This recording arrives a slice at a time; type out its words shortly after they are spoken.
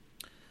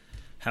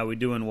How we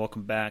doing?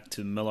 Welcome back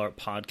to Mill Art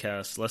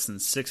Podcast,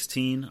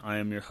 LSN16. I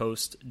am your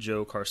host,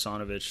 Joe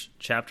Karsanovich.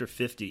 Chapter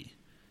 50,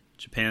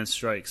 Japan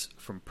Strikes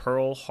from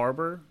Pearl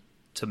Harbor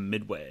to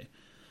Midway.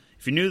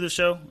 If you're new to the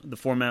show, the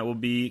format will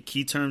be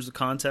key terms of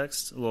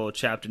context, a little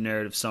chapter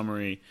narrative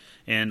summary,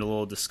 and a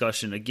little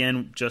discussion.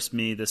 Again, just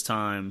me this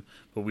time,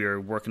 but we are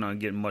working on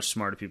getting much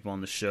smarter people on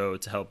the show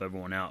to help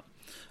everyone out.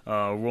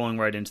 Rolling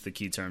right into the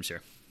key terms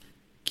here.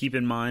 Keep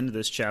in mind,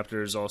 this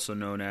chapter is also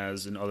known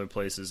as, in other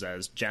places,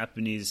 as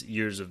Japanese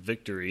Years of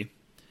Victory.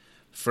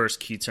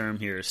 First key term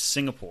here is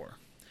Singapore.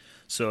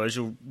 So as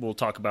we'll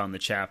talk about in the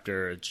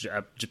chapter,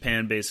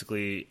 Japan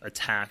basically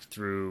attacked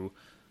through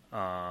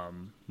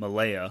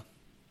Malaya,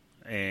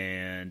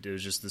 and it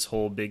was just this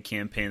whole big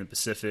campaign in the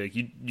Pacific.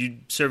 You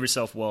serve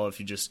yourself well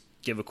if you just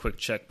give a quick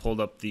check, pulled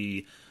up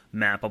the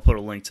map. I'll put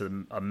a link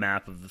to a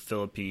map of the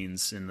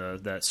Philippines in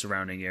that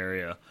surrounding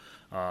area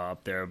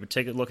up there. But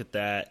take a look at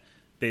that.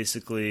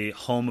 Basically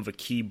home of a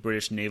key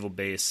British naval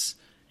base,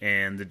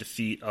 and the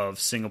defeat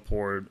of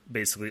Singapore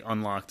basically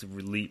unlocked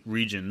the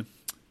region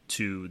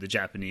to the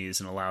Japanese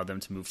and allowed them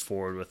to move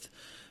forward with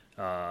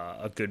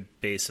a good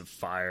base to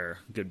fire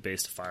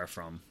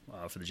from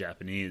for the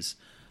Japanese.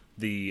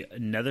 The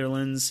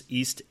Netherlands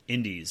East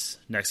Indies,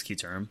 next key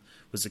term,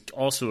 was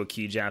also a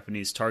key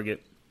Japanese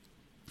target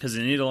because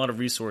they needed a lot of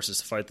resources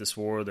to fight this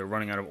war. They're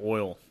running out of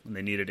oil and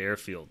they needed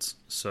airfields.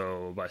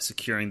 So by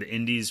securing the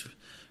Indies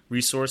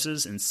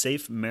resources and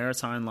safe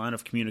maritime line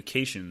of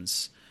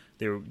communications,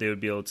 they would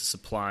be able to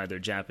supply their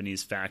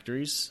Japanese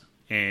factories,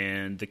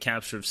 and the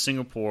capture of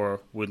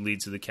Singapore would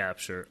lead to the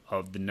capture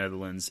of the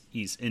Netherlands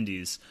East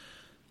Indies.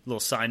 Little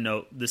side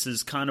note, this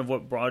is kind of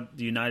what brought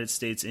the United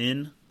States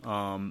in,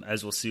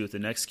 as we'll see with the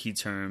next key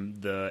term,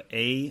 the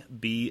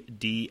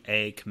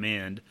ABDA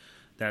Command.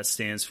 That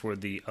stands for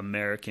the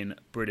American,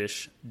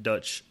 British,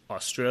 Dutch,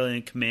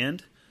 Australian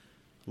Command,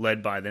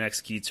 led by the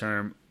next key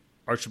term,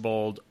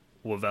 Archibald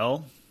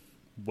Wavell,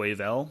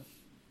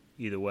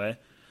 either way.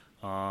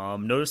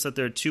 Notice that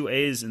there are two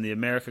A's in the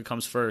America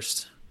comes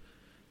first.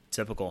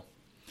 Typical.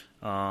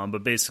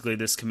 But basically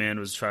this command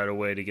was tried a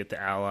way to get the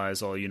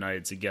Allies all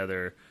united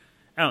together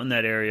out in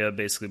that area,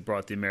 basically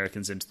brought the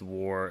Americans into the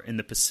war in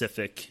the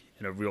Pacific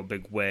in a real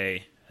big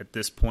way at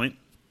this point.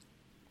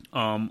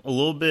 A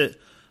little bit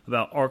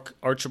about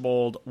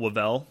Archibald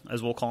Wavell,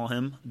 as we'll call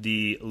him,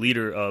 the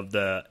leader of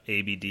the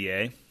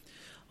ABDA.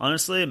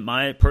 Honestly,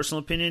 my personal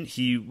opinion,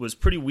 he was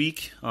pretty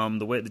weak.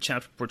 The way the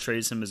chapter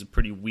portrays him as a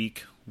pretty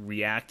weak,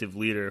 reactive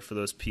leader for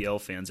those PL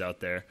fans out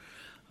there.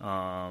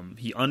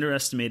 He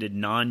underestimated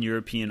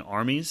non-European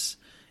armies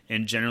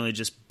and generally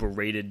just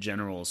berated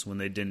generals when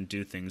they didn't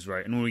do things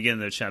right. And when we get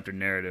into the chapter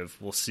narrative,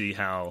 we'll see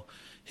how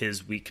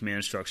his weak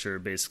command structure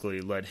basically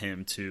led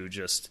him to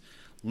just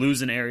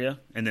lose an area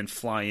and then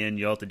fly in,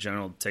 yell at the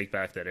general to take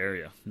back that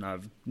area.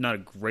 Not a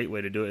great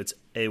way to do it. It's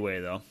a way,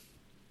 though.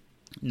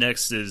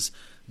 Next is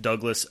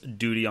Douglas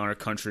Duty Honor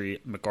Country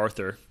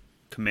MacArthur,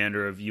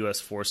 commander of U.S.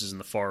 forces in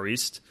the Far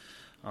East.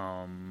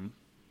 One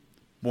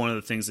of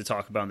the things they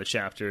talk about in the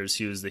chapter is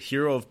he was the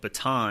hero of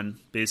Bataan,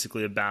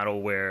 basically a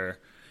battle where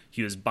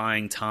he was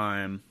buying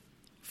time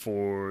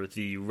for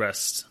the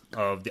rest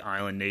of the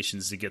island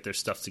nations to get their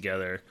stuff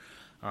together.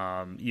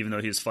 Even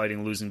though he was fighting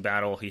a losing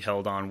battle, he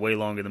held on way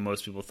longer than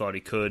most people thought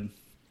he could.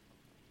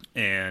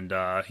 And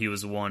he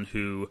was the one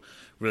who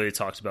really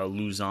talked about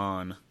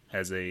Luzon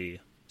as a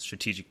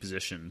strategic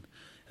position,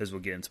 as we'll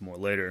get into more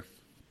later.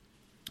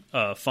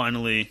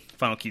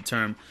 Final key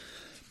term,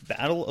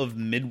 Battle of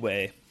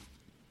Midway.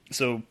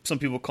 So some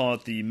people call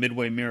it the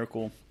Midway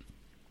Miracle.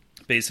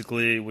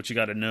 Basically, what you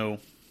got to know,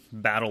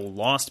 battle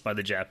lost by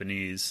the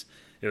Japanese.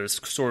 It was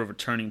sort of a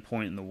turning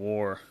point in the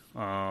war.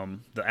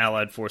 The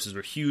Allied forces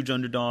were huge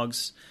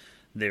underdogs.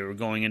 They were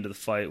going into the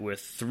fight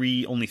with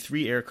only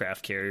three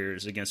aircraft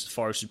carriers against a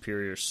far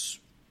superior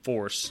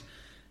force,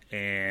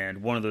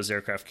 and one of those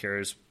aircraft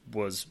carriers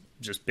was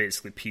just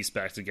basically pieced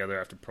back together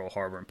after Pearl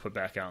Harbor and put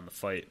back out in the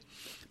fight.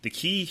 The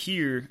key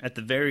here at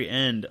the very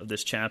end of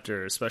this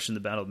chapter, especially in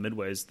the Battle of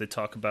Midway, is they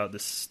talk about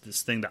this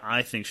thing that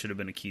I think should have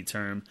been a key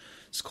term.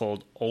 It's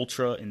called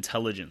ultra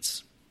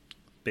intelligence.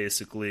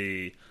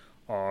 Basically,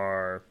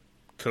 our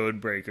code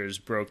breakers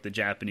broke the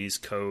Japanese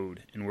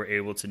code and were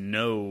able to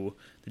know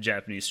the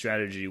Japanese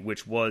strategy,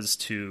 which was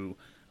to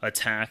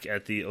attack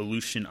at the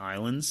Aleutian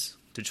Islands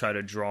to try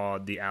to draw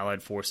the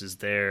Allied forces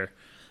there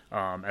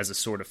as a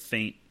sort of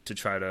feint to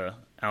try to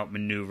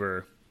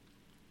outmaneuver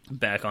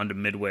back onto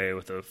Midway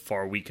with a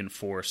far weakened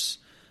force.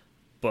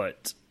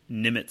 But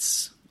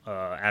Nimitz,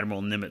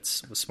 Admiral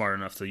Nimitz, was smart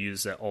enough to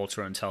use that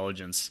ultra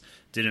intelligence,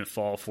 didn't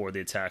fall for the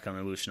attack on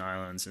the Aleutian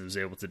Islands, and was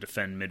able to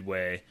defend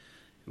Midway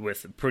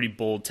with pretty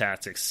bold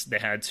tactics. They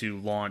had to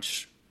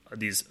launch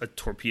these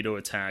torpedo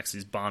attacks,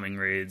 these bombing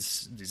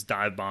raids, these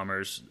dive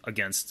bombers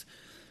against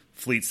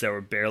fleets that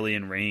were barely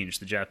in range.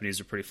 The Japanese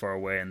were pretty far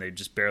away, and they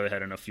just barely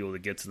had enough fuel to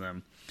get to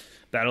them.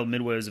 Battle of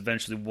Midway was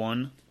eventually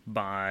won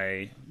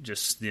by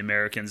just the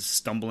Americans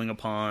stumbling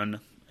upon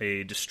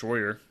a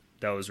destroyer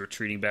that was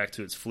retreating back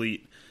to its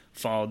fleet,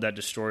 followed that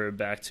destroyer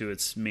back to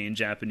its main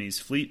Japanese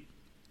fleet,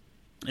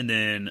 And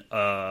then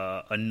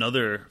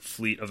another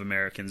fleet of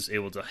Americans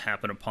able to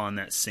happen upon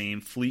that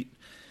same fleet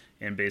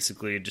and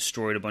basically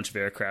destroyed a bunch of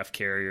aircraft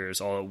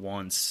carriers all at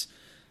once.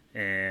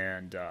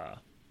 And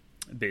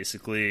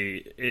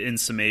basically, in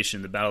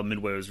summation, the Battle of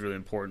Midway was really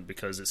important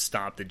because it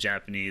stopped the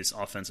Japanese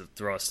offensive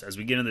thrust. As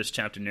we get into this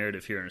chapter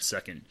narrative here in a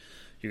second,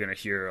 you're going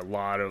to hear a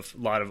lot of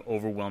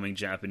overwhelming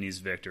Japanese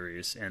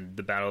victories, and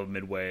the Battle of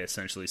Midway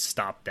essentially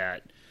stopped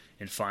that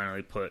and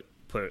finally put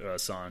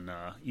us on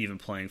even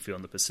playing field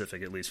in the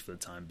Pacific, at least for the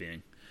time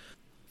being.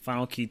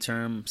 Final key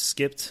term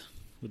skipped,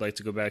 we'd like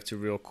to go back to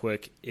real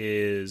quick,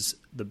 is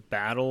the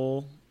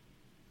Battle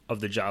of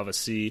the Java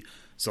Sea.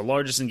 It's the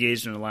largest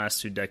engagement in the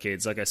last 2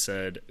 decades. Like I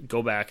said,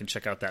 go back and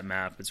check out that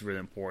map. It's really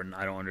important.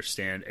 I don't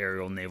understand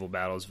aerial naval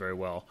battles very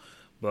well,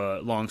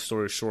 but long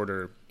story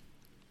shorter,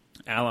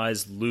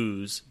 Allies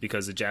lose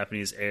because the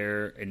Japanese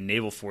air and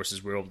naval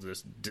forces were able to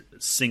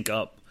sync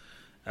up.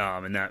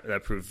 And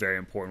that proved very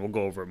important.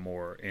 We'll go over it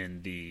more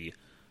in the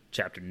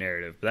chapter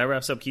narrative. But that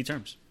wraps up key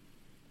terms.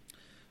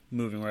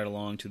 Moving right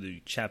along to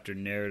the chapter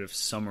narrative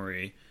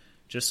summary.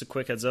 Just a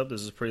quick heads up, this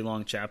is a pretty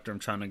long chapter. I'm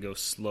trying to go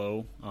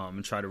slow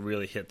and try to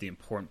really hit the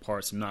important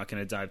parts. I'm not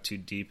going to dive too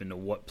deep into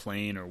what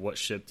plane or what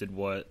ship did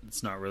what.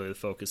 It's not really the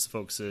focus. The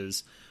focus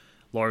is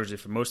largely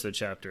for most of the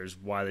chapters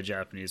why the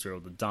Japanese were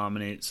able to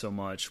dominate so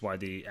much, why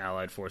the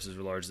Allied forces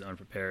were largely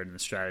unprepared, and the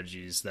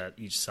strategies that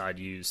each side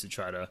used to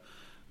try to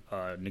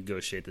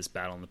negotiate this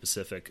battle in the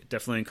Pacific.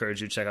 Definitely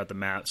encourage you to check out the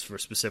maps for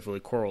specifically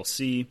Coral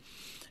Sea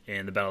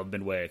and the Battle of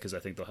Midway, because I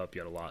think they'll help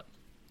you out a lot.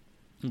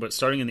 But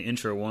starting in the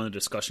intro, one of the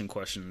discussion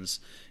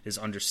questions is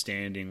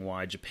understanding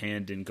why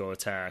Japan didn't go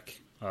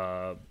attack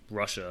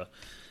Russia.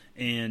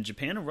 And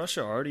Japan and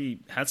Russia already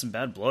had some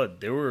bad blood.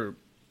 They were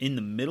in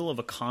the middle of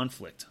a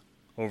conflict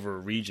over a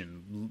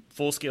region,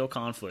 full-scale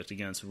conflict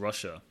against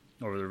Russia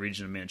over the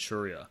region of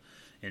Manchuria.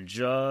 And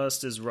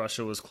just as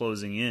Russia was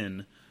closing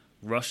in,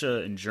 Russia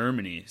and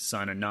Germany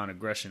signed a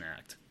non-aggression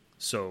act.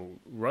 So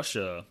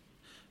Russia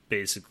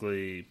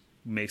basically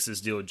makes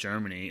this deal with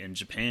Germany, and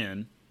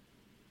Japan,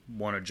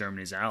 one of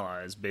Germany's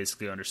allies,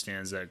 basically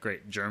understands that,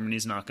 great,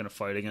 Germany's not going to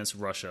fight against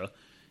Russia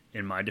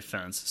in my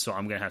defense, so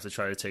I'm going to have to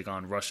try to take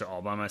on Russia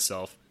all by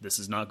myself. This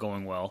is not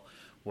going well.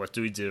 What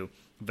do?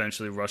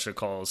 Eventually, Russia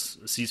calls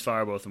a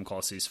ceasefire. Both of them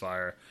call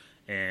ceasefire,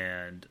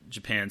 and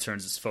Japan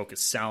turns its focus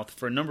south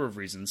for a number of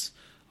reasons.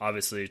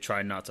 Obviously,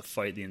 try not to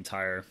fight the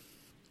entire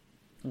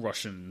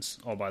Russians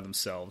all by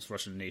themselves,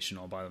 Russian nation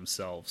all by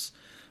themselves.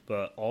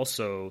 But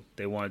also,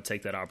 they want to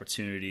take that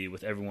opportunity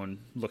with everyone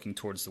looking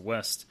towards the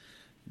west,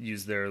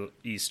 use their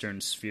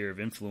eastern sphere of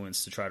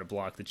influence to try to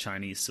block the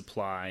Chinese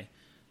supply,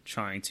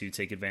 trying to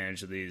take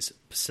advantage of these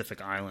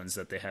Pacific islands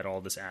that they had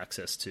all this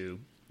access to,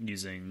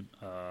 using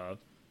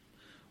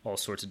all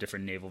sorts of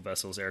different naval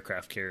vessels,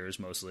 aircraft carriers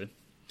mostly.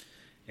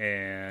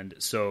 And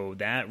so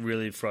that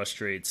really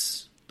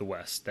frustrates the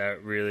West.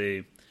 That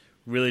really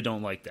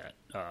don't like that.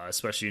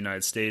 Especially the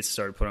United States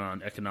started putting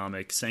on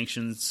economic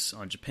sanctions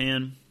on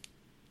Japan.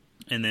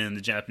 And then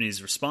the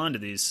Japanese respond to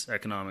these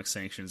economic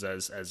sanctions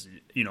as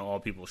you know, all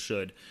people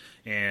should,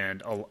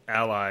 and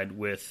allied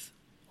with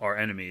our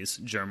enemies,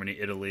 Germany,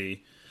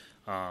 Italy,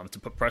 to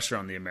put pressure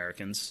on the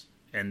Americans.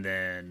 And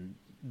then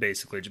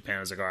basically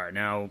Japan was like, all right,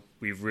 now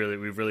we've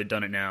really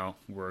done it now.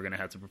 We're going to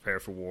have to prepare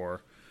for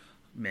war.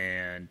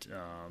 And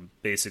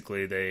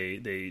basically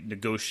they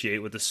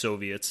negotiate with the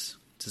Soviets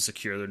to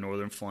secure their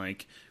northern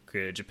flank,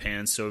 create a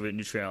Japan-Soviet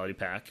neutrality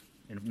pact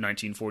in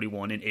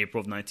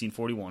April of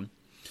 1941.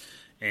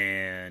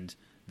 And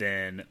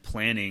then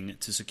planning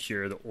to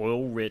secure the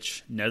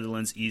oil-rich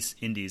Netherlands East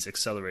Indies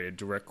Accelerated.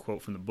 Direct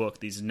quote from the book.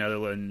 These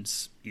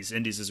Netherlands East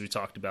Indies, as we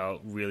talked about,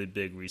 really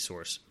big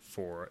resource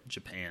for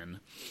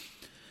Japan.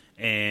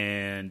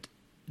 And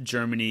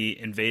Germany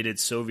invaded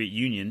Soviet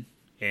Union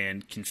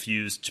and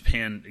confused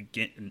Japan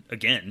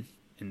again.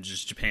 And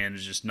just Japan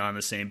is just not on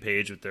the same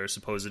page with their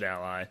supposed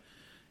ally.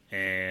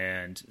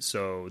 And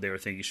so they were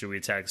thinking, should we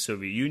attack the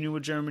Soviet Union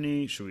with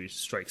Germany? Should we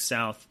strike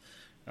south?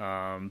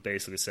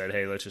 Basically said,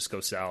 hey, let's just go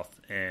south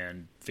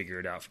and figure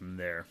it out from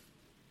there.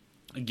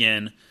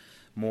 Again,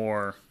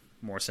 more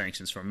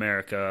sanctions from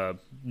America,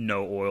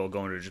 no oil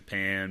going to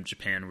Japan.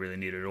 Japan really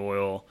needed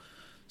oil.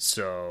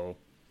 So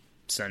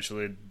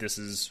essentially this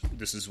is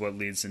what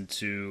leads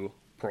into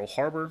Pearl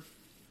Harbor,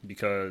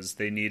 because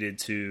Japan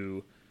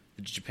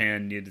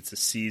needed to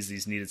seize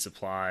these needed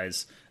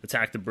supplies,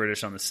 attack the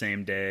British on the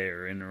same day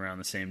or in and around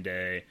the same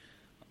day,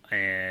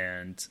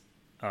 and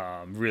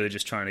really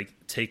just trying to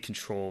take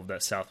control of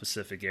that South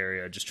Pacific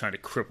area, just trying to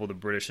cripple the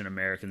British and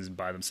Americans and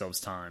buy themselves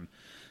time.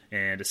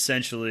 And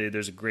essentially,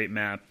 there's a great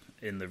map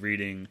in the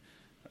reading.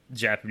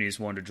 Japanese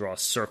wanted to draw a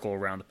circle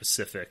around the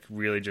Pacific,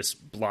 really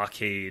just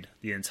blockade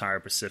the entire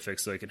Pacific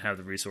so they can have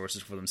the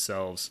resources for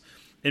themselves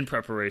in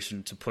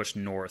preparation to push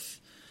north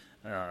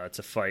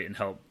to fight and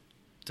help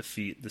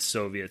defeat the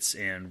Soviets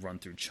and run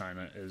through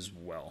China as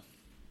well.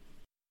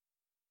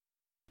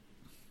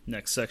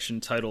 Next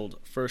section, titled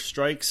First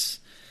Strikes,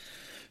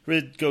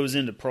 really goes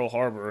into Pearl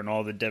Harbor and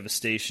all the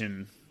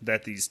devastation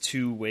that these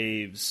two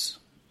waves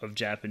of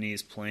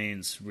Japanese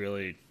planes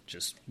really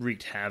just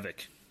wreaked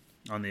havoc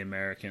on the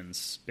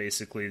Americans.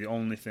 Basically, the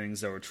only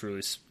things that were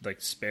truly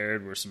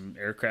spared were some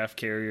aircraft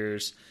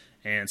carriers,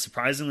 and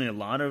surprisingly, a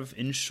lot of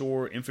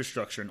inshore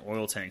infrastructure and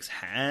oil tanks.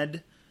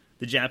 Had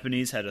the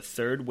Japanese had a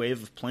third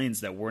wave of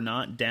planes that were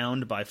not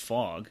downed by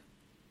fog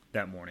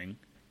that morning,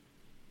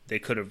 they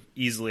could have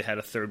easily had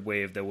a third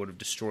wave that would have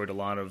destroyed a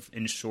lot of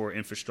inshore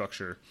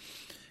infrastructure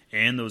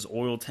and those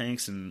oil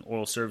tanks and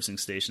oil servicing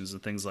stations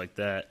and things like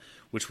that,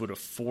 which would have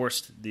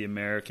forced the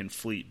American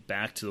fleet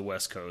back to the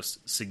West Coast,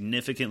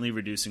 significantly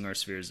reducing our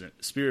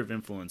sphere of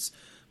influence.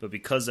 But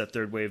because that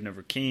third wave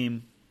never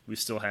came, we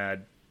still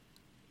had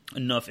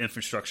enough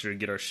infrastructure to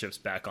get our ships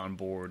back on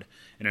board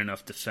and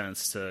enough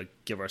defense to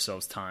give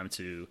ourselves time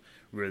to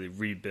really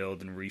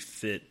rebuild and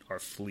refit our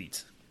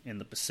fleet. In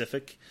the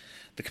Pacific,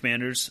 the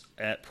commanders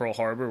at Pearl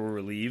Harbor were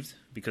relieved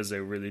because they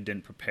really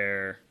didn't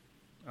prepare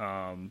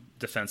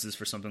defenses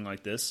for something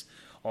like this.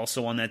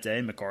 Also on that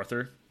day,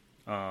 MacArthur,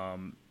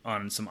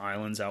 on some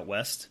islands out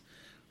west,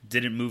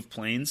 didn't move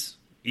planes,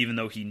 even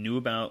though he knew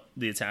about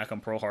the attack on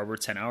Pearl Harbor.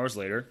 10 hours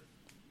later,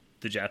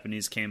 the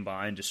Japanese came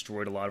by and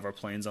destroyed a lot of our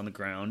planes on the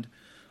ground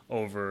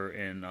over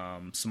in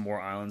some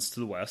more islands to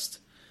the west.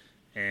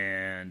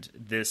 And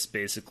this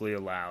basically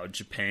allowed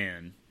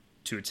Japan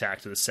to attack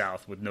to the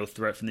south with no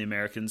threat from the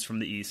Americans from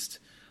the east,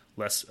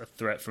 less a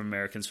threat from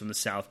Americans from the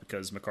south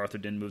because MacArthur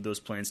didn't move those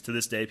planes. To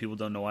this day, people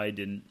don't know why he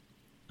didn't.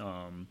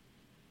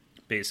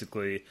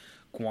 Basically,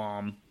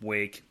 Guam,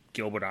 Wake,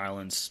 Gilbert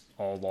Islands,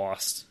 all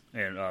lost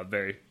in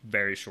very,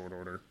 very short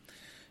order.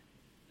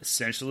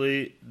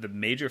 Essentially, the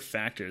major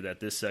factor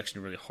that this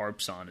section really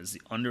harps on is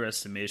the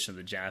underestimation of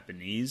the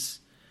Japanese,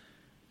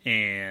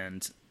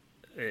 and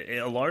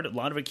a lot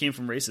of it came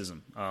from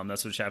racism.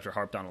 That's what the chapter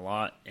harped on a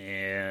lot,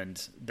 and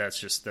that was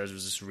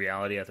just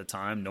reality at the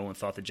time. No one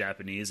thought the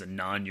Japanese, a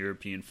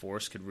non-European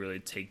force, could really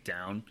take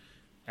down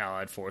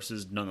Allied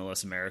forces,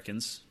 nonetheless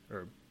Americans,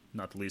 or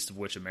not the least of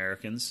which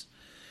Americans.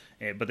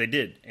 But they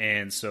did,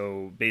 and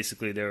so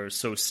basically they were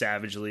so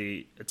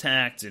savagely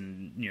attacked,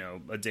 and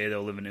a day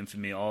they'll live in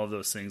infamy. All of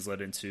those things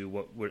led into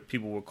what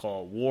people would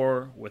call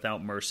war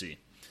without mercy.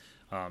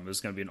 It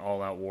was going to be an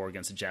all-out war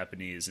against the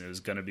Japanese, and it was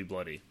going to be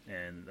bloody,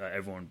 and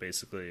everyone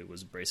basically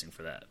was bracing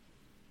for that.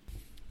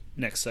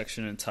 Next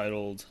section,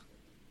 entitled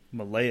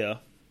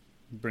Malaya,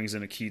 brings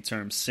in a key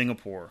term,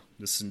 Singapore.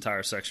 This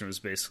entire section was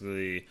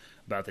basically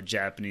about the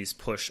Japanese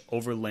push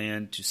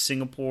overland to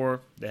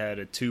Singapore. They had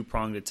a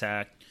two-pronged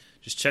attack.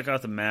 Just check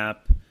out the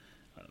map.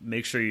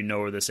 Make sure you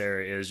know where this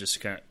area is,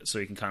 so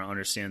you can kind of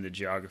understand the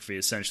geography.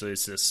 Essentially,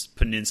 it's this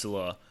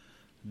peninsula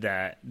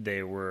that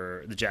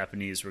the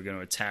Japanese were going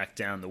to attack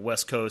down the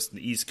west coast and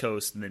the east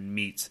coast, and then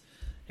meet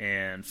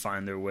and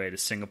find their way to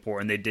Singapore.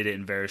 And they did it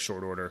in very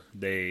short order.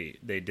 They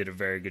did a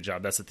very good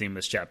job. That's the theme of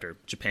this chapter.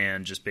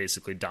 Japan just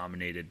basically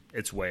dominated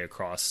its way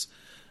across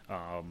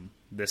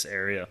this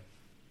area.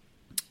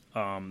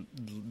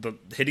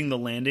 Hitting the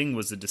landing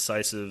was a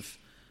decisive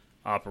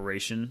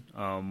operation.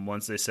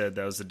 Once they said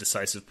that was a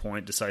decisive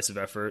point, decisive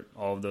effort,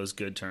 all of those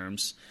good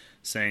terms,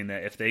 saying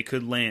that if they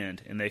could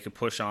land and they could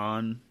push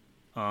on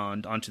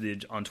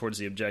towards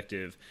the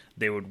objective,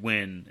 they would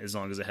win as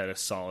long as they had a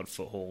solid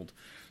foothold.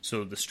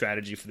 So the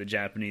strategy for the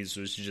Japanese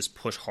was to just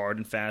push hard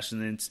and fast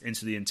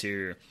into the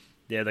interior.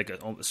 They had like a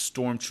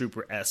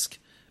stormtrooper-esque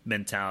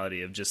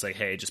mentality of just like,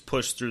 hey, just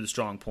push through the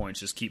strong points,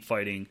 just keep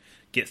fighting,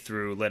 get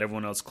through, let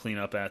everyone else clean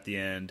up at the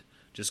end,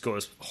 just go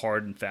as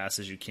hard and fast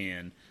as you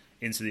can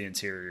into the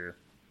interior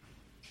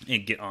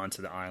and get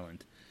onto the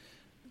island.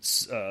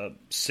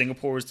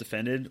 Singapore was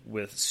defended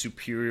with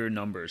superior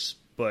numbers.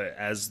 But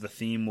as the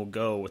theme will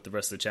go with the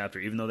rest of the chapter,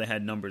 even though they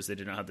had numbers, they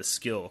did not have the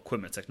skill,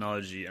 equipment,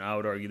 technology, and I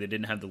would argue they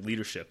didn't have the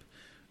leadership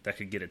that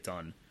could get it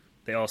done.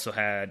 They also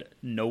had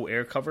no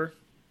air cover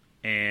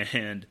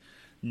and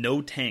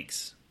no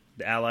tanks.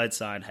 The Allied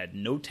side had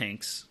no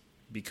tanks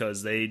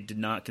because they did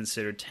not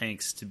consider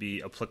tanks to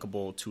be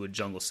applicable to a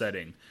jungle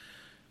setting.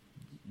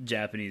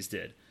 Japanese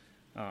did.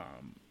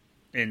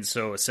 And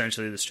so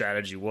essentially the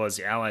strategy was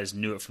the Allies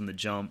knew it from the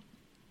jump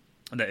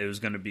that it was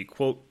going to be,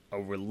 quote, a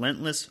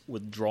relentless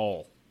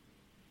withdrawal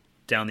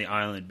down the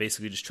island,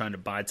 basically just trying to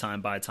buy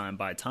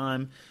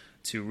time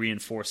to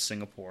reinforce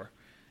Singapore.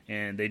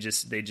 And they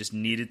just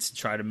needed to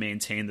try to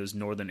maintain those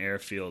northern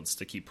airfields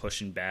to keep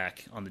pushing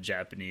back on the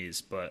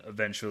Japanese. But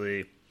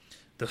eventually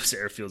those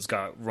airfields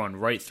got run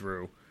right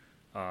through.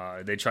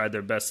 They tried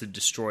their best to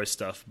destroy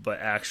stuff, but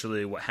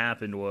actually what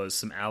happened was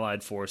some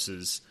Allied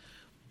forces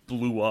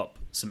blew up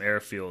some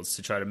airfields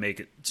to try to make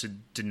it, to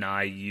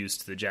deny use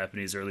to the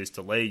Japanese, or at least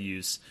delay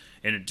use,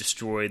 and it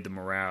destroyed the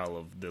morale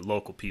of the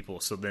local people.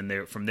 So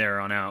then from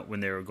there on out, when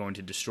they were going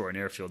to destroy an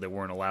airfield, they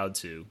weren't allowed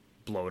to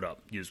blow it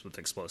up, use with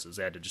explosives.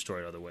 They had to destroy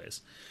it other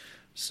ways.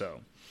 So,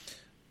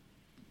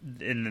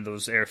 and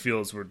those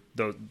airfields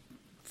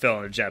fell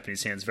into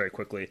Japanese hands very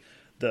quickly.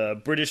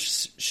 The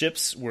British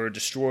ships were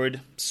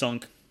destroyed,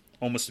 sunk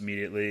almost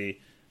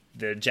immediately.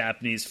 The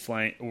Japanese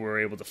flank were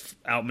able to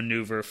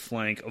outmaneuver,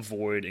 flank,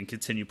 avoid, and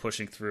continue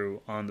pushing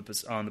through on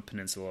the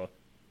peninsula.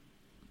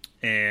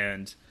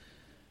 And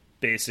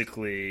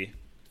basically,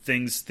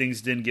 things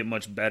didn't get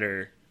much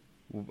better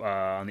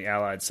on the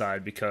Allied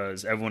side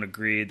because everyone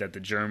agreed that the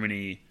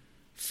Germany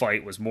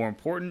fight was more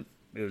important.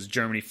 It was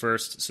Germany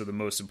first, so the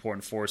most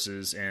important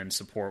forces and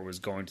support was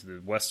going to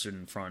the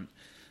Western Front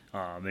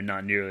and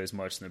not nearly as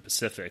much in the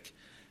Pacific.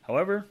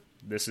 However,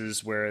 this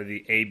is where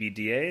the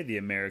ABDA, the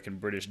American,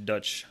 British,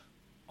 Dutch,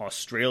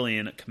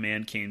 Australian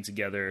command came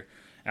together,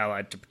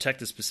 allied to protect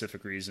the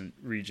Pacific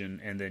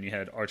region, and then you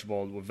had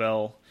Archibald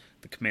Wavell,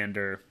 the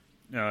commander.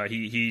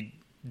 He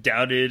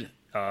doubted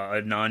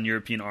a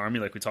non-European army,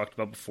 like we talked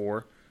about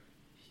before.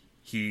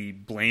 He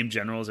blamed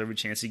generals every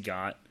chance he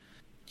got.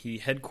 He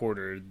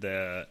headquartered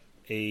the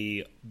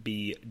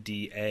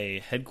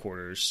ABDA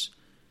headquarters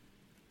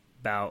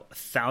about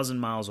 1,000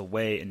 miles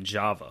away in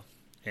Java.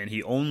 And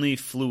he only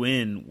flew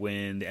in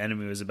when the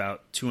enemy was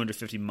about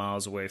 250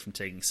 miles away from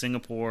taking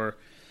Singapore.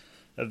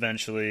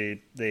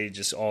 Eventually, they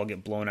just all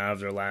get blown out of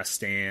their last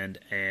stand,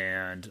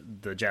 and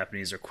the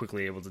Japanese are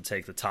quickly able to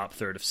take the top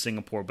third of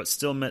Singapore, but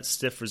still met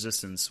stiff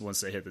resistance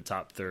once they hit the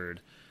top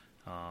third.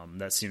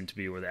 That seemed to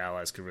be where the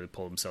Allies could really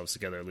pull themselves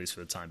together, at least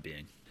for the time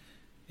being.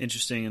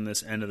 Interesting in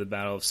this end of the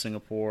Battle of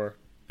Singapore,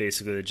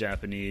 basically the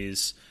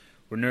Japanese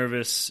were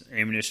nervous,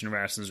 ammunition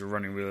rations were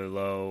running really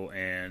low,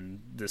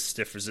 and this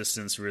stiff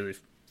resistance really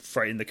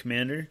frightened the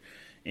commander,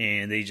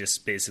 and they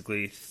just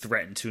basically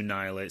threatened to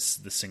annihilate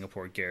the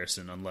Singapore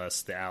garrison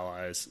unless the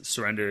Allies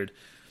surrendered.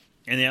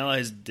 And the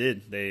Allies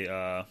did. They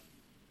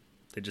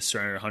just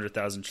surrendered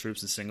 100,000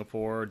 troops in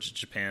Singapore.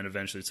 Japan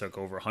eventually took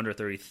over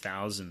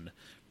 130,000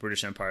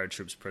 British Empire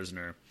troops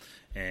prisoner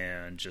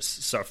and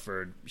just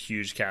suffered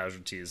huge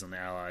casualties on the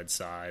Allied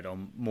side,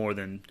 more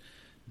than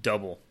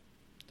double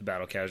the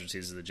battle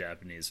casualties of the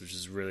Japanese, which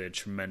is really a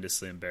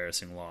tremendously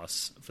embarrassing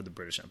loss for the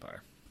British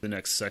Empire. The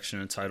next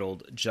section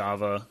entitled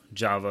Java.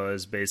 Java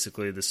is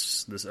basically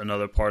this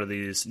another part of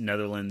these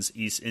Netherlands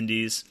East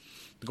Indies.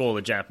 The goal of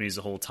the Japanese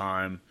the whole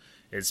time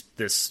is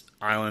this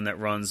island that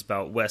runs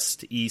about west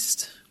to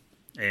east,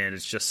 and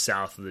it's just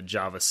south of the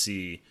Java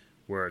Sea,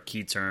 where a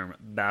key term,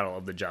 Battle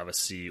of the Java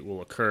Sea,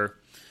 will occur.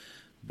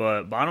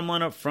 But bottom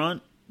line up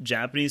front,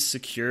 Japanese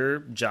secure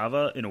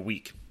Java in a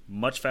week,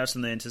 much faster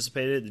than they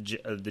anticipated.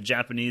 The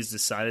Japanese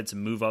decided to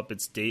move up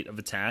its date of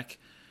attack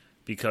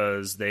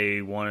because they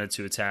wanted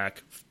to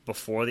attack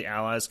before the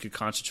Allies could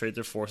concentrate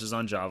their forces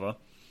on Java,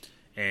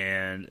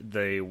 and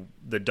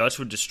the Dutch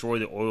would destroy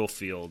the oil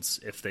fields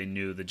if they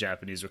knew the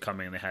Japanese were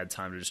coming and they had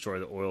time to destroy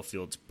the oil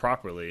fields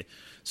properly.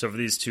 So for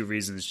these two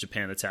reasons,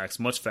 Japan attacks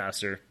much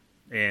faster,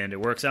 and it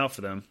works out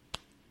for them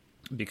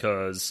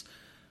because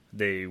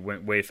they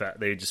went way fast.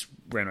 They just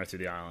ran right through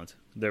the island.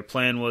 Their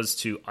plan was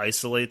to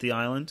isolate the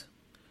island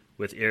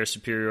with air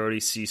superiority,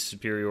 sea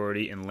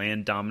superiority, and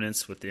land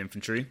dominance with the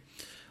infantry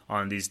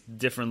on these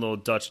different little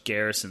Dutch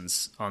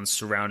garrisons on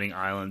surrounding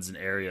islands and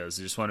areas.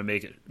 They just want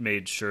to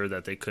made sure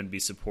that they couldn't be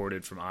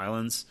supported from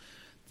islands.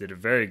 They did a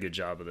very good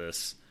job of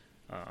this.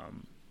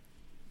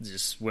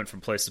 Just went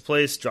from place to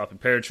place, dropping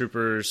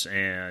paratroopers,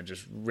 and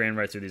just ran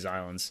right through these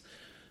islands.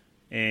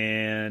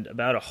 And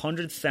about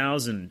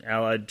 100,000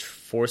 Allied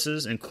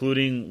forces,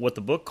 including what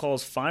the book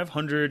calls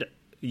 500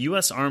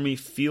 U.S. Army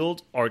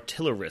field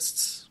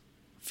artillerists.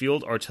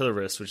 Field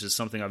artillerists, which is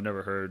something I've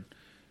never heard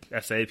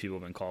FA people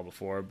have been called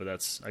before, but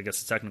that's, I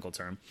guess, a technical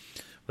term.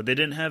 But they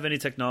didn't have any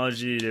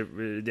technology.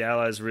 The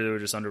Allies really were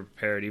just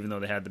underprepared, even though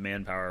they had the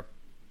manpower.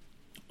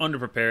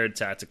 Underprepared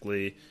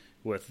tactically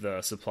with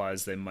the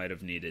supplies they might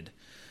have needed.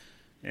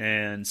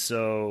 And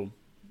so,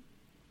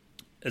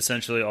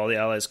 essentially, all the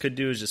Allies could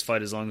do is just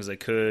fight as long as they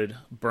could,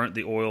 burnt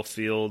the oil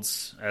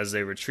fields as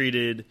they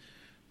retreated.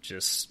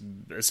 Just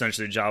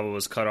essentially Java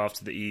was cut off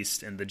to the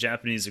east, and the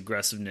Japanese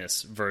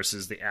aggressiveness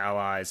versus the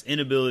Allies'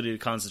 inability to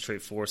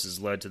concentrate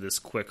forces led to this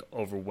quick,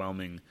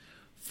 overwhelming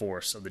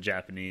force of the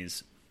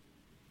Japanese.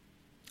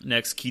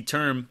 Next key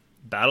term,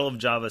 Battle of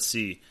Java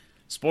Sea.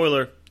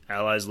 Spoiler,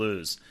 Allies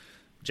lose.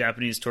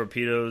 Japanese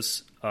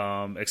torpedoes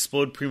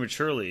explode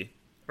prematurely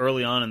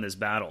early on in this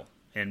battle,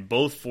 and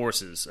both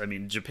forces, I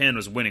mean, Japan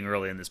was winning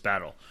early in this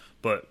battle,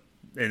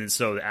 and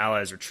so the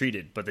Allies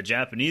retreated, but the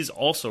Japanese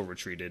also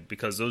retreated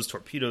because those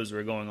torpedoes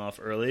were going off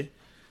early,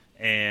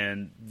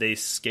 and they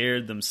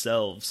scared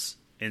themselves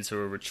into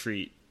a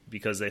retreat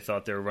because they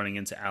thought they were running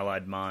into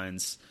Allied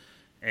mines,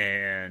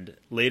 and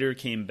later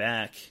came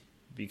back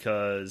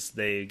because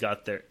they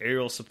got their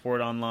aerial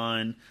support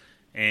online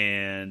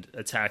and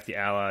attacked the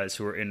Allies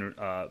who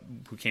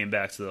came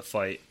back to the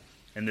fight.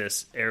 And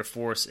this Air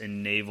Force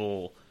and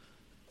naval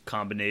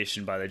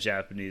combination by the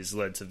Japanese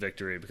led to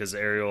victory because the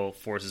aerial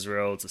forces were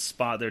able to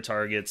spot their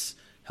targets,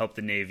 help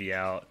the Navy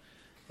out,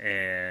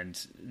 and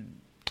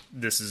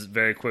this has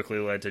very quickly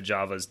led to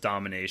Java's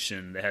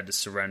domination. They had to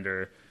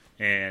surrender,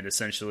 and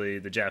essentially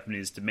the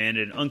Japanese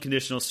demanded an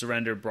unconditional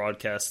surrender,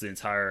 broadcast the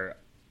entire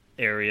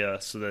area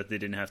so that they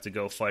didn't have to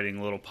go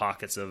fighting little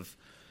pockets of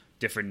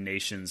different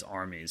nations'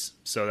 armies.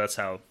 So that's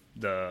how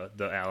the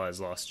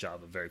Allies lost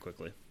Java very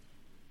quickly.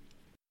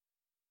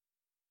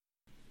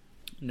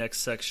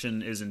 Next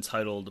section is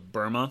entitled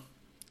Burma.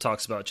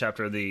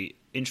 The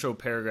intro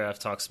paragraph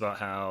talks about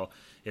how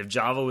if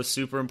Java was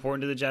super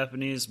important to the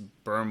Japanese,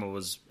 Burma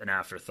was an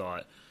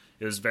afterthought.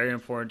 It was very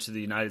important to the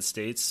United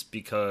States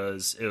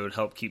because it would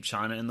help keep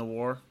China in the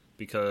war.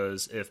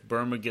 Because if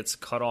Burma gets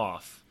cut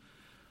off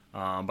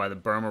by the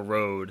Burma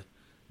Road,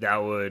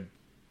 that would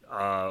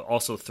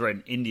also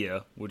threaten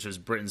India, which is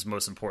Britain's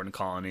most important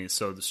colony.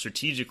 So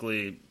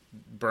strategically,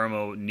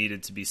 Burma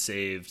needed to be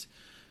saved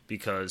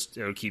because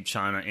it would keep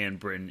China and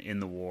Britain in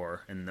the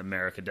war, and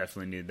America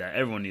definitely needed that.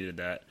 Everyone needed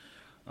that.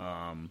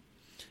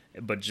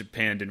 But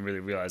Japan didn't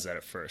really realize that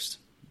at first.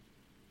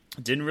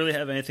 Didn't really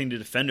have anything to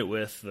defend it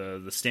with.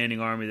 The standing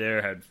army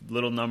there had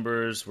little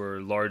numbers, were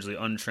largely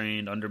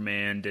untrained,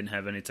 undermanned, didn't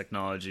have any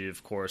technology,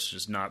 of course,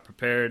 just not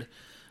prepared.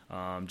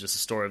 Just the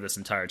story of this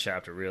entire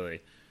chapter,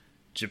 really.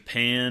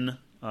 Japan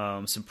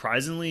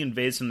surprisingly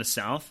invades from the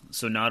south,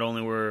 so not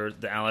only were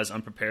the Allies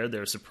unprepared, they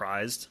were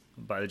surprised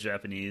by the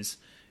Japanese,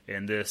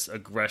 and this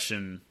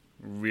aggression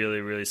really,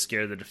 really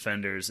scared the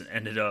defenders and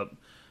ended up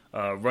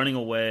running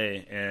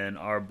away, and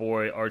our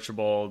boy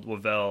Archibald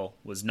Wavell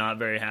was not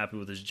very happy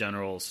with his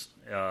generals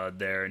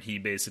there, and he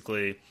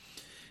basically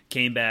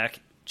came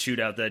back,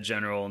 chewed out that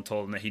general, and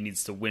told him that he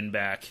needs to win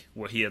back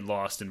what he had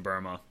lost in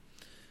Burma.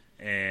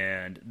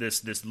 And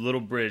this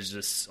little bridge,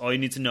 all you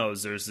need to know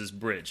is there's this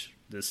bridge.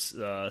 This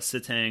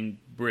Sitang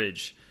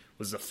Bridge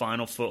was the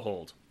final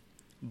foothold.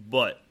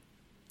 But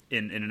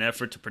in an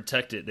effort to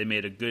protect it, they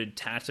made a good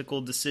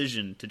tactical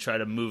decision to try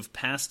to move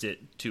past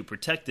it to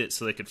protect it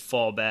so they could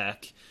fall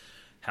back.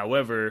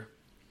 However,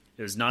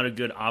 it was not a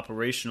good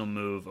operational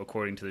move,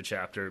 according to the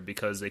chapter,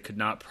 because they could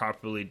not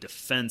properly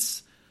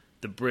defense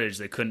the bridge.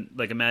 They couldn't,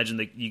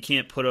 imagine you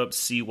can't put up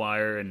sea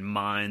wire and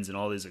mines and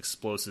all these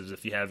explosives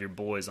if you have your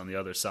boys on the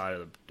other side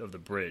of the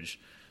bridge.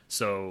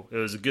 So it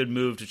was a good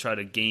move to try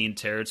to gain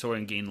territory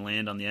and gain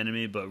land on the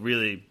enemy, but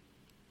really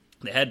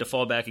they had to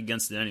fall back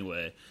against it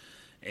anyway.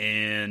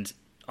 And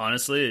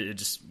honestly, it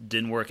just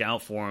didn't work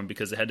out for them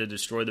because they had to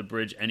destroy the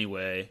bridge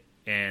anyway,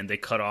 and they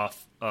cut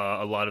off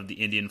a lot of the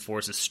Indian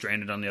forces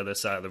stranded on the other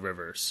side of the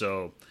river.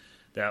 So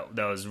that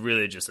was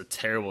really just a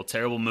terrible,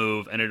 terrible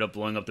move. Ended up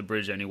blowing up the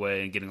bridge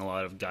anyway and getting a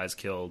lot of guys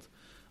killed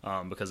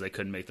because they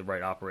couldn't make the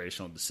right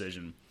operational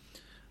decision.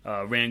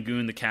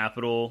 Rangoon, the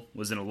capital,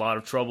 was in a lot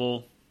of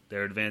trouble.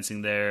 They're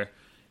advancing there,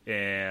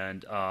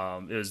 and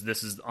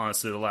this is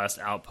honestly the last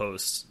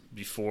outpost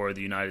before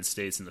the United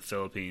States and the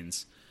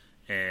Philippines.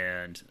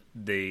 And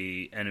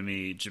the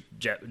enemy,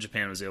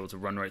 Japan, was able to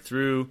run right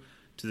through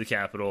to the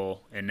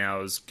capital, and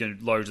now is going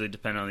to largely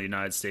depend on the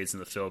United States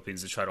and the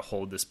Philippines to try to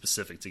hold this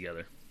Pacific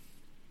together.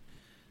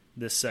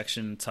 This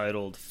section,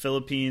 titled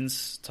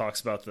Philippines,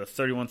 talks about the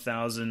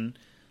 31,000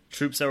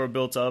 troops that were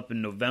built up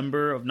in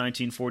November of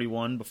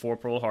 1941 before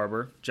Pearl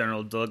Harbor.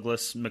 General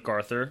Douglas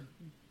MacArthur,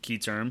 key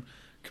term,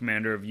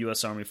 commander of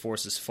U.S. Army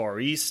Forces Far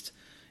East,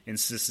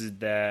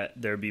 insisted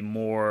that there be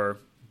more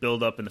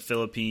build-up in the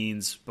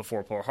Philippines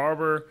before Pearl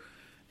Harbor,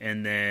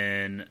 and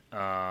then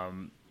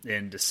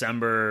in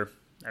December,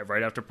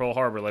 right after Pearl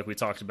Harbor, like we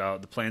talked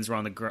about, the planes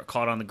were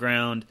caught on the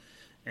ground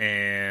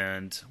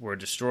and were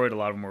destroyed. A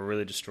lot of them were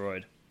really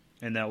destroyed,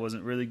 and that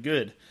wasn't really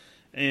good.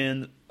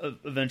 And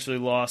eventually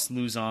lost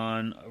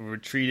Luzon,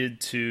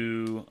 retreated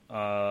to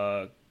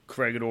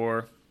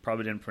Corregidor,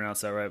 probably didn't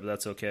pronounce that right, but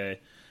that's okay,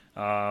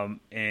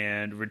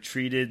 and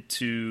retreated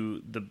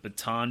to the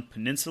Bataan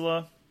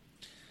Peninsula,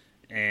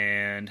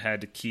 and had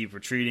to keep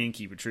retreating.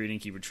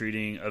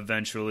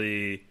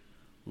 Eventually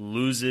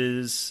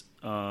loses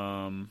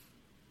Bataan,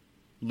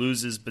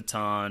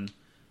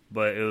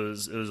 but it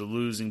was a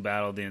losing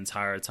battle the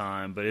entire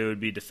time. But it would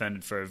be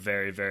defended for a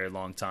very, very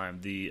long time.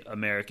 The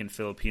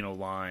American-Filipino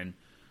line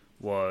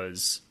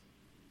was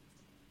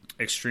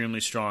extremely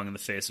strong in the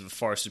face of a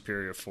far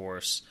superior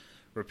force.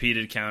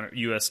 Repeated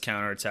U.S.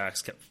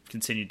 counterattacks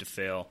continued to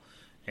fail,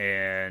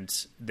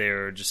 and they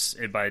were just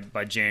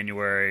by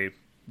January,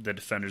 the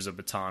defenders of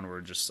Bataan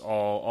were just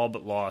all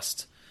but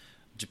lost.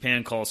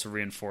 Japan calls for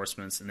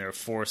reinforcements, and they're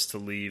forced to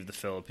leave the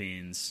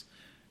Philippines.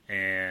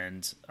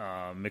 And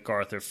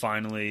MacArthur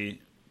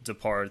finally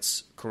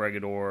departs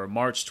Corregidor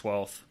March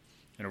 12th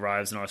and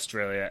arrives in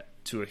Australia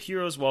to a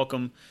hero's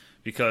welcome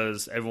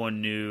because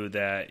everyone knew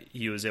that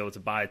he was able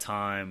to buy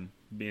time,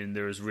 and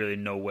there was really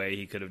no way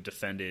he could have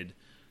defended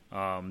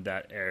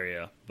that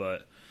area.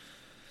 But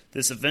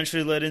this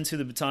eventually led into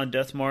the Bataan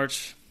Death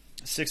March,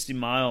 60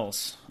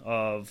 miles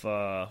of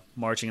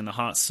marching in the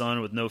hot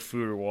sun with no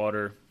food or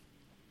water.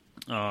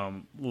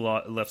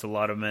 Left a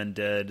lot of men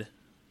dead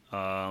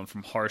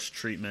from harsh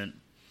treatment.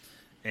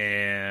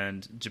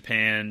 And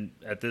Japan,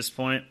 at this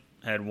point,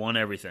 had won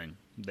everything.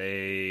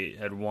 They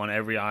had won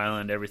every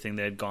island, everything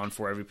they had gone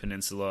for, every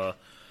peninsula.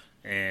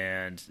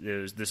 And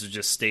this was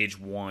just stage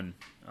one.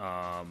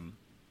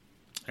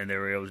 And they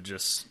were able to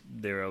just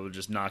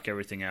knock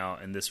everything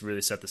out. And this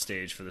really set the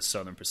stage for the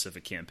Southern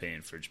Pacific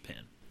Campaign for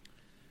Japan.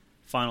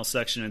 Final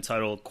section,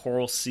 entitled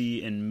Coral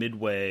Sea and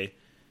Midway,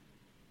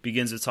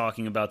 begins with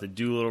talking about the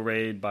Doolittle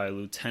raid by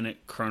Lieutenant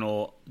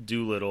Colonel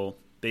Doolittle.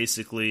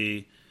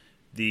 Basically,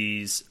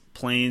 these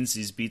planes,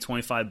 these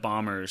B-25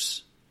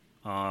 bombers,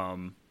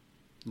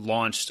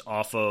 launched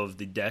off of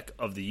the deck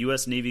of the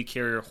U.S. Navy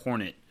carrier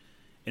Hornet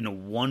in a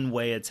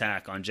one-way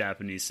attack on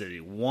Japanese city.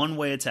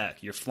 One-way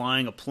attack. You're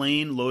flying a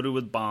plane loaded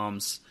with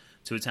bombs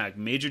to attack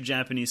major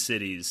Japanese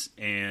cities,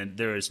 and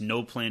there is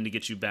no plan to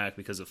get you back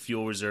because of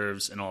fuel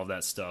reserves and all of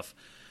that stuff.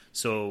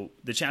 So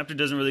the chapter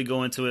doesn't really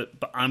go into it,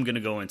 but I'm going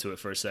to go into it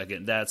for a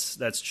second.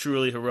 That's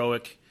truly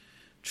heroic,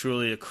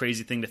 truly a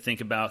crazy thing to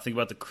think about. Think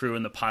about the crew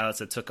and the pilots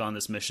that took on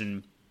this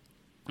mission.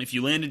 If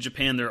you land in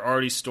Japan, there are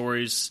already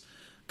stories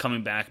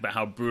coming back about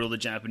how brutal the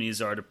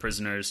Japanese are to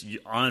prisoners.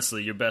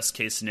 Honestly, your best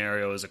case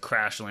scenario is a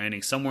crash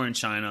landing somewhere in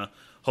China,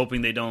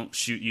 hoping they don't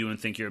shoot you and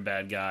think you're a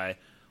bad guy,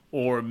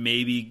 or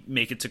maybe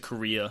make it to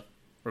Korea,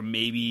 or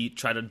maybe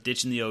try to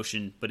ditch in the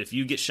ocean. But if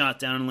you get shot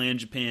down and land in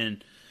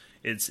Japan,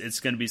 it's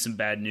going to be some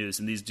bad news.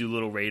 And these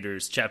Doolittle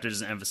Raiders, chapter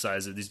doesn't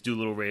emphasize it, these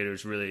Doolittle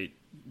Raiders really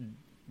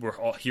were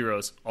all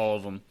heroes, all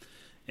of them.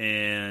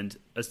 And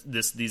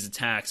these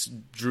attacks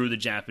drew the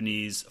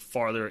Japanese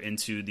farther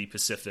into the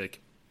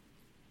Pacific,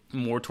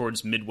 more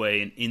towards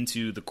Midway and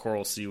into the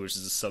Coral Sea, which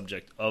is the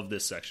subject of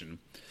this section.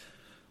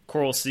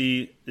 Coral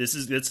Sea,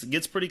 it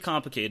gets pretty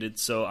complicated,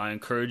 so I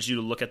encourage you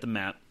to look at the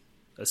map.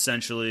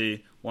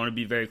 Essentially, want to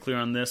be very clear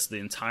on this, the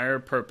entire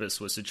purpose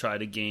was to try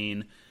to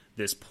gain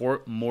this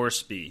Port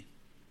Moresby,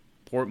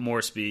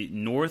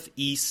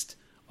 northeast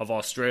of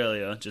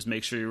Australia. Just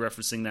make sure you're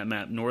referencing that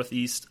map,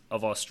 northeast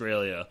of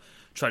Australia.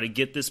 Try to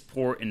get this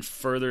port and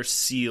further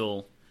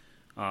seal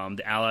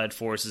the Allied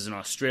forces in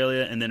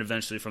Australia, and then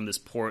eventually from this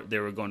port they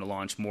were going to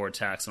launch more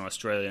attacks on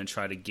Australia and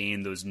try to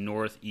gain those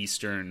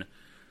northeastern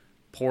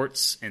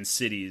ports and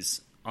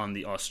cities on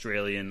the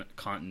Australian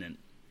continent.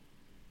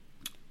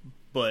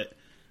 But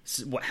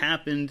what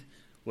happened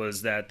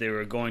was that they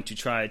were going to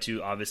try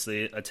to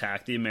obviously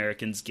attack the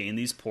Americans, gain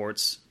these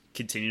ports,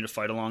 continue to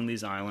fight along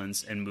these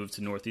islands, and move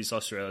to northeast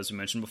Australia, as we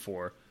mentioned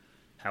before.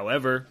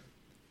 However,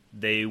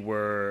 they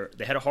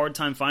had a hard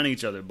time finding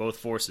each other, both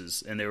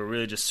forces, and they were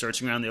really just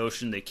searching around the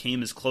ocean. They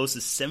came as close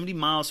as 70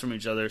 miles from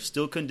each other,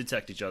 still couldn't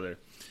detect each other.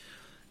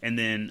 And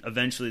then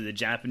eventually the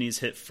Japanese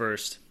hit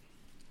first.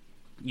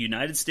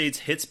 United States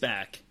hits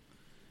back,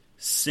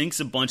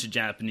 sinks a bunch of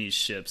Japanese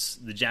ships.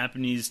 The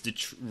Japanese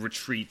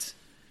retreat,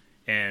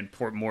 and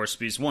Port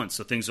Moresby's won.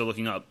 So things are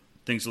looking up.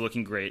 Things are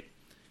looking great.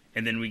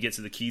 And then we get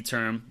to the key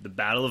term, the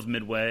Battle of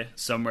Midway.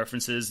 Some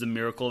references the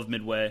Miracle of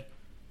Midway.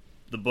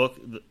 The book,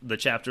 the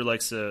chapter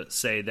likes to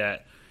say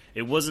that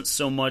it wasn't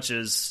so much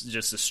as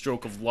just a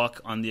stroke of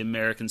luck on the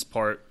Americans'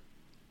 part,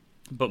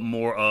 but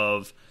more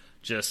of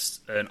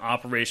just an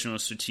operational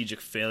strategic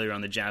failure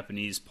on the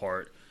Japanese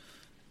part.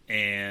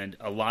 And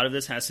a lot of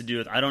this has to do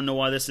with, I don't know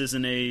why this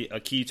isn't a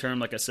key term,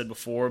 like I said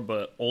before,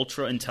 but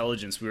ultra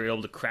intelligence. We were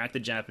able to crack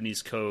the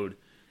Japanese code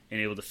and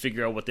able to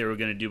figure out what they were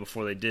going to do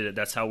before they did it.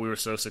 That's how we were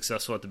so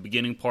successful at the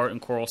beginning part in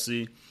Coral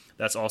Sea.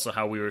 That's also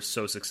how we were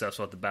so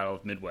successful at the Battle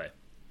of Midway.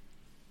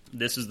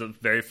 This is the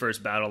very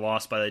first battle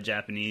lost by the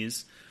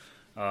Japanese.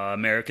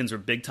 Americans were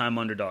big-time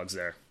underdogs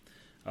there.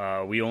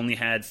 We only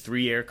had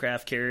 3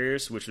 aircraft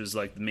carriers, which was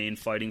like the main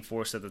fighting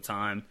force at the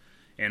time.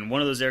 And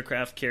one of those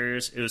aircraft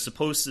carriers, it was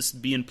supposed to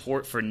be in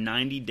port for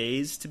 90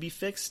 days to be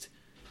fixed.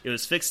 It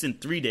was fixed in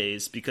 3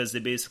 days because they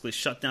basically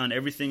shut down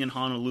everything in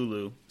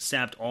Honolulu,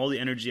 sapped all the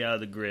energy out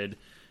of the grid,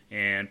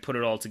 and put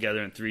it all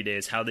together in 3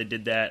 days. How they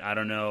did that, I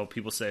don't know.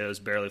 People say it was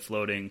barely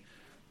floating.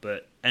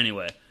 But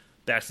anyway,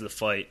 back to the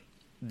fight.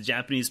 The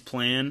Japanese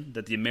plan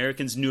that the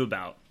Americans knew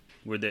about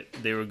were that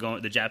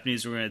the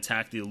Japanese were going to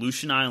attack the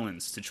Aleutian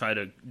Islands to try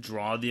to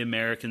draw the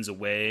Americans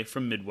away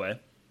from Midway.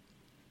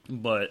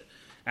 But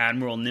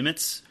Admiral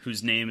Nimitz,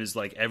 whose name is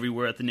like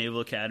everywhere at the Naval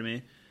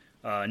Academy,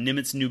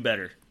 Nimitz knew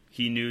better.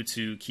 He knew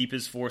to keep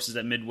his forces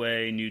at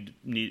Midway.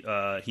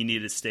 He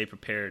needed to stay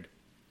prepared.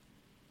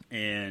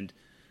 And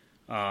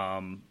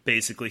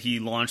basically he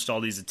launched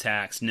all these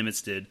attacks,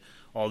 Nimitz did,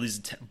 all these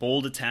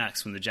bold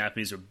attacks when the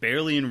Japanese were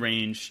barely in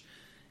range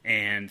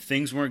and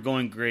things weren't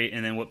going great.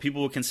 And then what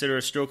people would consider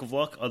a stroke of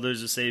luck, others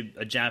would say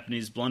a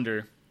Japanese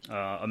blunder,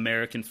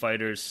 American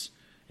fighters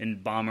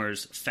and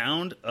bombers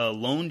found a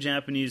lone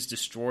Japanese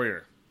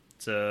destroyer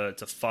to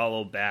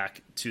follow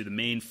back to the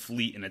main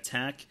fleet and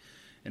attack.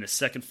 And a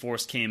second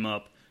force came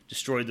up,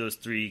 destroyed those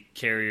 3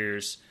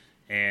 carriers,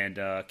 and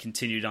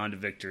continued on to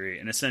victory.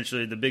 And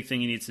essentially, the big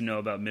thing you need to know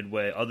about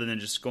Midway, other than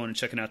just going and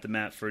checking out the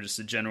map for just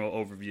a general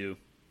overview,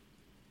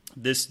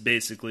 this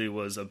basically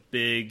was a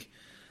big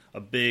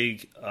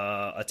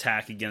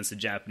attack against the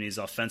Japanese.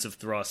 Offensive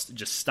thrust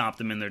just stopped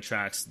them in their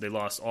tracks. They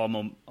lost all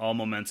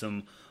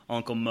momentum.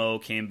 Uncle Mo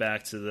came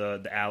back to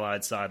the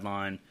Allied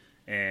sideline,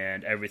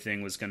 and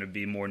everything was going to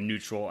be more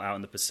neutral out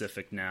in the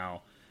Pacific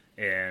now,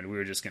 and we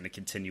were just going to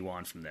continue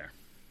on from there.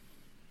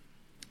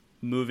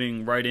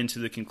 Moving right into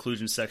the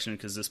conclusion section,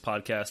 because this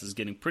podcast is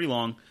getting pretty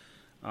long.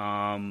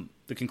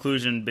 The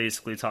conclusion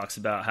basically talks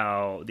about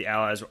how the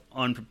Allies were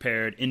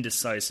unprepared,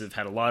 indecisive,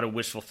 had a lot of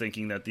wishful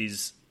thinking that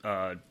these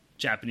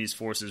Japanese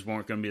forces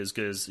weren't going to be as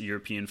good as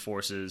European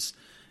forces,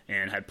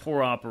 and had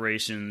poor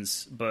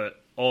operations,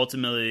 but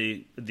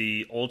ultimately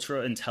the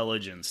ultra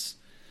intelligence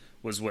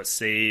was what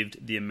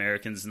saved the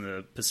Americans in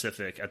the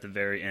Pacific at the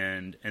very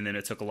end. And then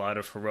it took a lot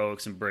of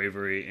heroics and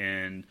bravery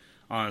and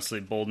honestly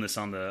boldness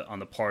on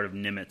the part of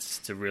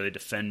Nimitz to really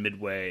defend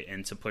Midway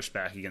and to push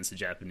back against the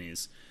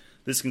Japanese.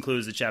 This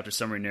concludes the chapter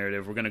summary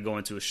narrative. We're going to go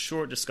into a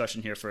short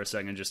discussion here for a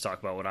second and just talk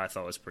about what I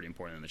thought was pretty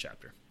important in the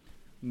chapter.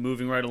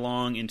 Moving right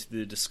along into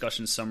the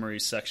discussion summary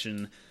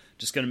section,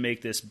 just going to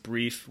make this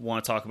brief.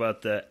 Want to talk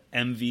about the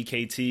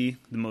MVKT,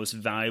 the most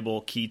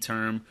valuable key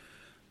term.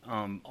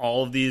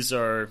 All of these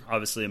are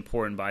obviously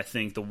important, but I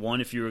think the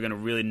one if you were going to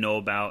really know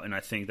about, and I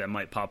think that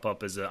might pop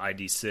up as an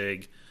ID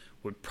SIG,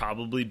 would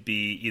probably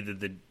be either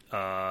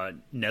the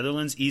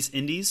Netherlands East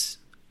Indies,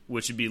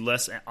 which would be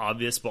less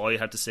obvious, but all you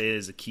have to say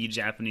is a key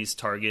Japanese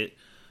target,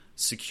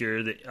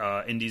 secure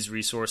the Indies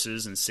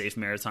resources and safe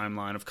maritime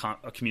line of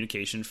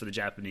communication for the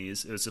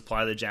Japanese. It would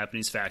supply the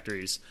Japanese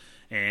factories,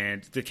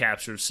 and the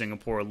capture of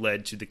Singapore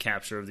led to the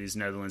capture of these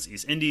Netherlands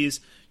East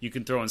Indies. You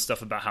can throw in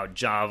stuff about how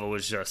Java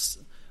was just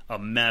a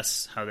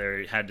mess, how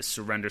they had to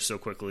surrender so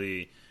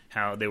quickly,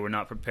 how they were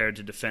not prepared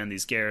to defend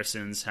these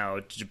garrisons, how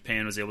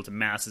Japan was able to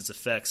mass its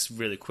effects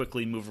really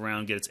quickly, move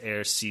around, get its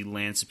air, sea,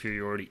 land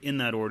superiority in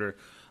that order.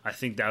 I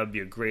think that would be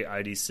a great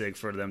ID SIG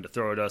for them to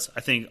throw at us. I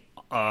think,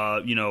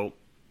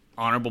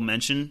 honorable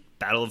mention,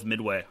 Battle of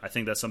Midway. I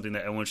think that's something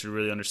that everyone should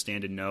really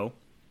understand and know.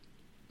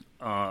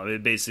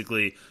 It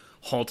basically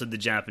halted the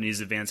Japanese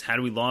advance.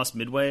 Had we lost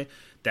Midway,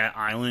 that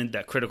island,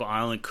 that critical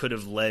island, could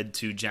have led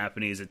to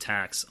Japanese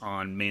attacks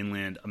on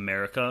mainland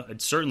America,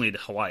 and certainly to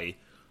Hawaii,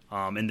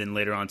 and then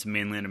later on to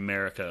mainland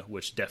America,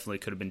 which definitely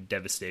could have been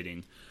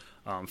devastating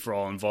for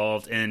all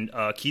involved. And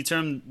a key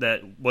term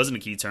that wasn't a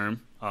key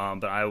term,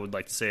 but I would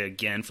like to say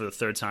again for the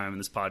third time in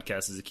this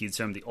podcast is a key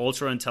term, the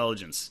ultra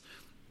intelligence.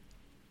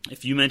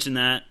 If you mention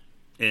that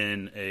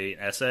in an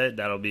essay,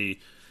 that'll be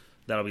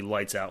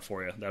lights out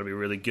for you. That'll be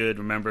really good.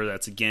 Remember,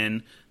 that's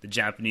again, the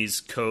Japanese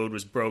code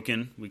was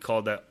broken. We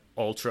called that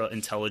ultra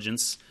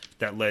intelligence.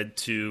 That led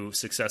to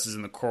successes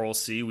in the Coral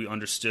Sea. We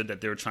understood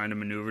that they were trying to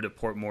maneuver to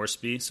Port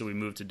Moresby, so we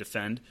moved to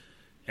defend.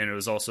 And it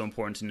was also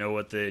important to know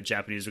what the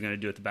Japanese were going to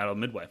do at the Battle of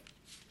Midway.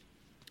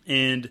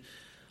 And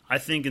I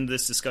think in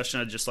this discussion,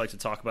 I'd just like to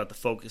talk about the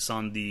focus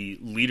on the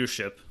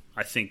leadership.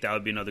 I think that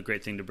would be another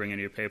great thing to bring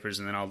into your papers,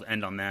 and then I'll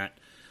end on that.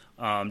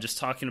 Just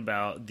talking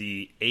about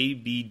the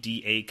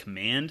ABDA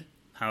command,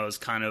 how it's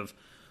kind of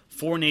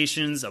 4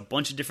 nations, a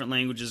bunch of different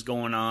languages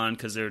going on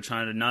because they were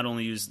trying to not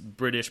only use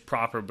British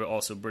proper but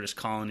also British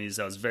colonies.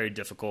 That was very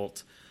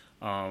difficult.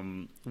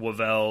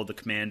 Wavell, the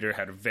commander,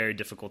 had a very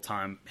difficult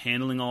time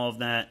handling all of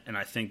that, and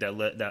I think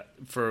that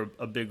for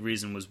a big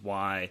reason was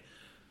why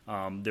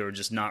they were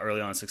just not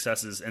early on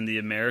successes. And the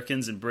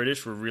Americans and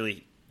British were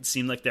really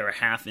seemed like they were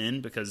half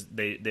in because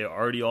they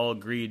already all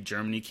agreed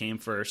Germany came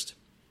first,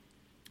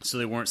 so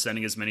they weren't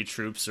sending as many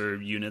troops or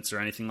units or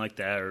anything like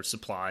that or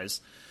supplies.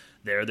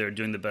 They were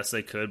doing the best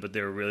they could, but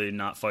they were really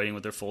not fighting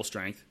with their full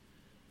strength.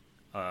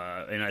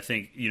 And I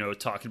think,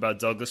 talking about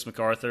Douglas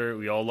MacArthur,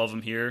 we all love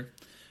him here.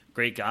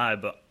 Great guy,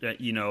 but,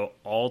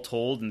 all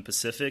told in the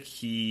Pacific,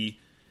 he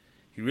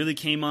really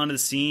came onto the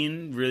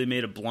scene, really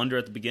made a blunder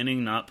at the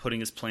beginning, not putting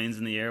his planes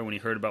in the air when he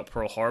heard about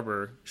Pearl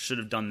Harbor. Should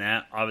have done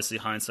that. Obviously,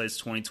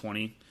 hindsight's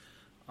 20/20.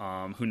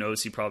 Who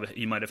knows?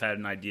 He might have had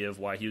an idea of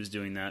why he was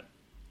doing that.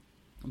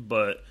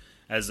 But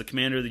as the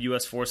commander of the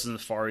U.S. forces in the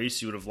Far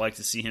East, you would have liked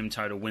to see him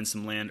try to win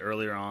some land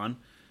earlier on.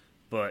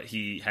 But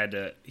he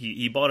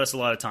bought us a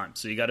lot of time,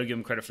 so you got to give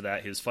him credit for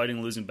that. He was fighting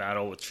a losing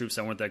battle with troops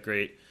that weren't that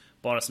great,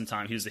 bought us some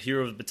time. He was the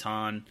hero of the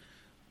baton,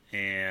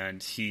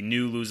 and he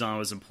knew Luzon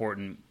was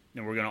important.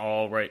 And we're going to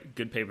all write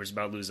good papers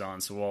about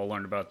Luzon, so we'll all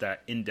learn about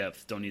that in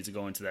depth. Don't need to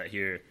go into that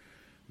here.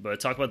 But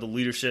talk about the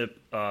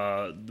leadership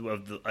of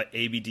the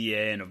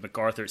ABDA and of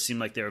MacArthur. It seemed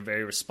like they were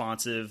very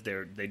responsive.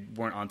 They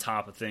weren't on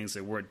top of things.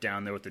 They weren't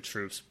down there with the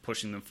troops,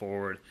 pushing them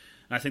forward.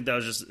 And I think that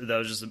was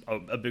just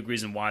a big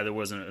reason why there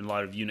wasn't a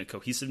lot of unit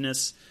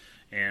cohesiveness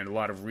and a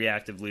lot of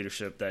reactive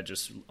leadership that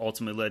just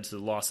ultimately led to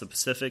the loss of the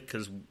Pacific.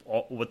 Because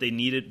what they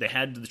needed, they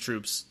had the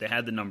troops, they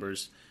had the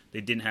numbers. They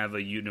didn't have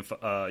a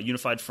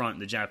unified front,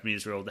 and the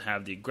Japanese were able to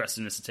have the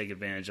aggressiveness to take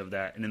advantage of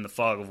that. And in the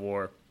fog of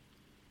war,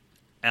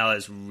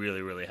 Allies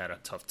really, really had a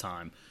tough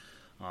time.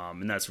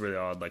 And that's really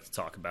all I'd like to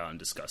talk about and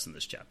discuss in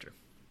this chapter.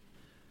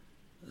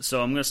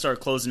 So I'm going to start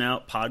closing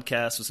out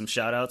podcasts with some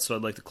shout-outs. So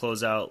I'd like to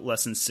close out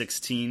Lesson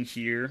 16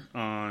 here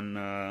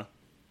on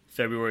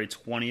February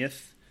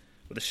 20th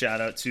with a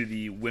shout-out to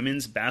the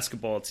women's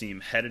basketball team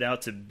headed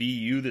out to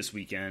BU this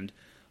weekend.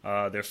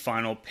 Their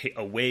final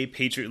away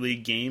Patriot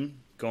League game,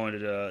 going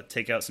to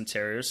take out some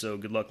Terriers, so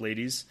good luck,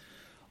 ladies.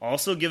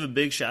 Also give a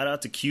big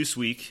shout-out to Cuse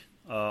Week,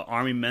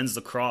 Army Men's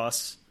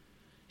Lacrosse,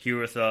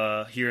 here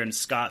in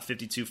Scott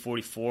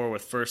 5244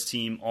 with first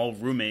team all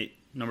roommate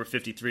number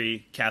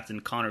 53 Captain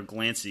Connor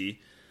Glancy,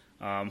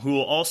 who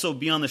will also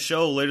be on the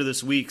show later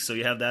this week, so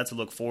you have that to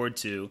look forward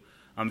to.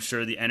 I'm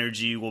sure the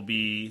energy will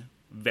be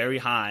very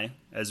high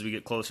as we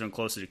get closer and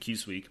closer to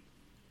Cuse Week.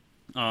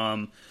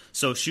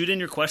 So shoot in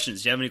your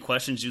questions. Do you have any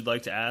questions you'd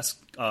like to ask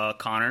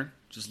Connor?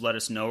 Just let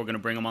us know. We're going to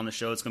bring him on the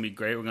show. It's going to be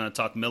great. We're going to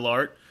talk mill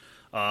art,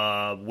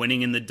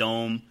 winning in the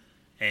Dome,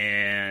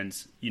 and,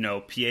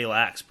 PA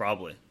Lax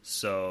probably.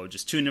 So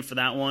just tune in for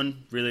that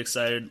one. Really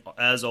excited.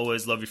 As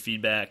always, love your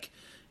feedback,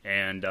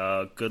 and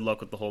good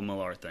luck with the whole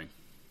Millar thing.